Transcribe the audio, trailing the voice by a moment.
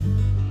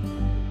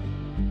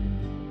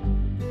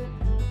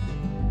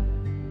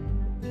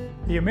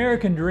The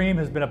American dream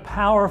has been a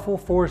powerful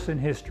force in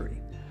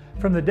history.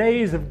 From the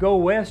days of Go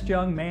West,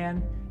 Young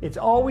Man, it's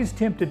always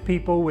tempted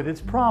people with its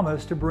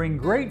promise to bring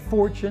great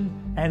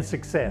fortune and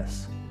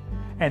success.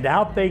 And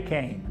out they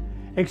came,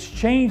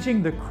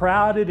 exchanging the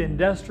crowded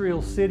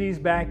industrial cities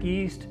back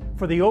east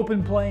for the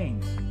open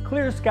plains,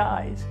 clear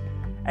skies,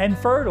 and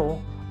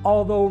fertile,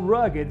 although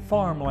rugged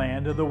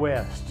farmland of the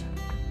west.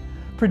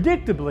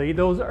 Predictably,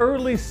 those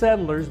early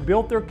settlers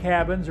built their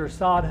cabins or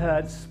sod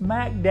huts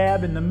smack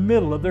dab in the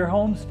middle of their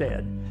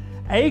homestead,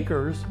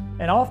 acres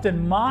and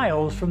often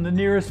miles from the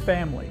nearest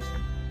families.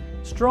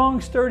 Strong,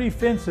 sturdy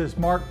fences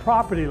marked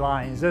property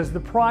lines as the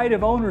pride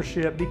of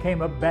ownership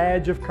became a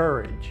badge of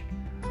courage.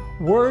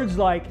 Words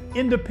like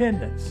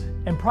independence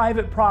and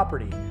private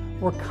property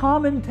were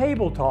common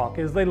table talk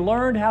as they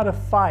learned how to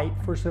fight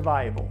for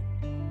survival.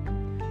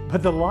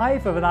 But the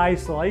life of an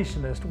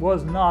isolationist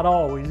was not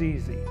always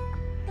easy.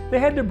 They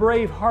had to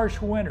brave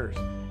harsh winters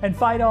and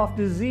fight off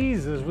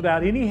diseases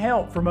without any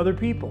help from other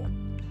people.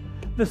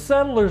 The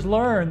settlers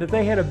learned that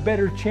they had a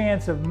better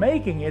chance of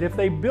making it if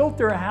they built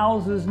their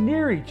houses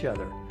near each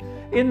other,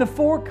 in the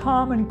four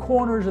common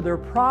corners of their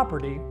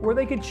property where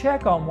they could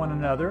check on one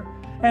another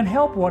and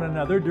help one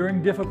another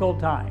during difficult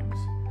times.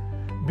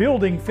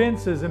 Building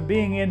fences and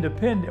being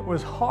independent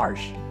was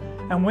harsh,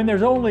 and when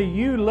there's only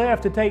you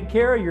left to take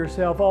care of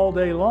yourself all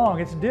day long,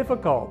 it's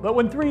difficult. But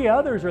when three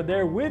others are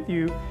there with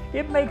you,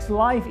 it makes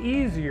life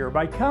easier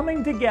by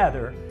coming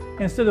together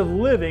instead of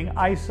living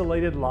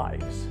isolated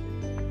lives.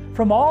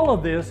 From all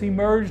of this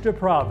emerged a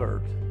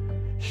proverb: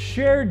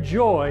 shared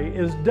joy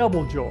is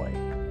double joy.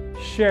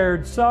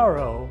 Shared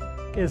sorrow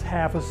is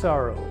half a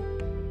sorrow.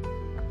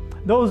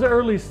 Those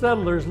early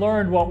settlers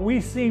learned what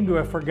we seem to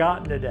have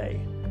forgotten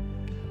today.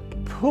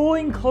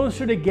 Pulling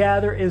closer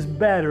together is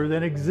better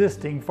than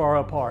existing far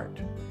apart.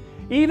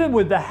 Even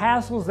with the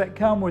hassles that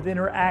come with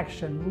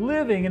interaction,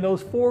 living in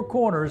those four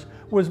corners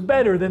was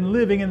better than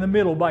living in the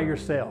middle by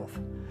yourself.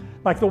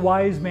 Like the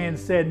wise man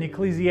said in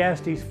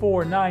Ecclesiastes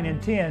 4, 9,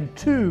 and 10,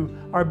 two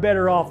are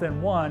better off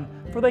than one,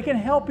 for they can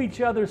help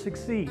each other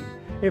succeed.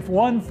 If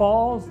one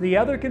falls, the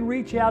other can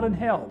reach out and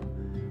help.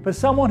 But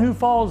someone who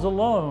falls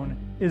alone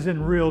is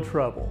in real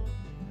trouble.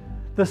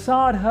 The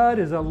sod hut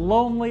is a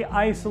lonely,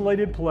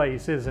 isolated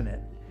place, isn't it?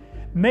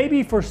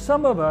 Maybe for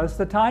some of us,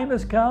 the time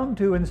has come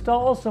to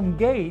install some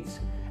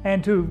gates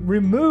and to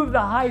remove the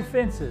high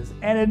fences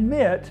and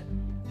admit,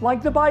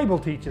 like the Bible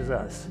teaches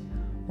us,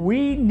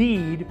 we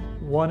need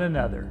one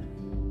another.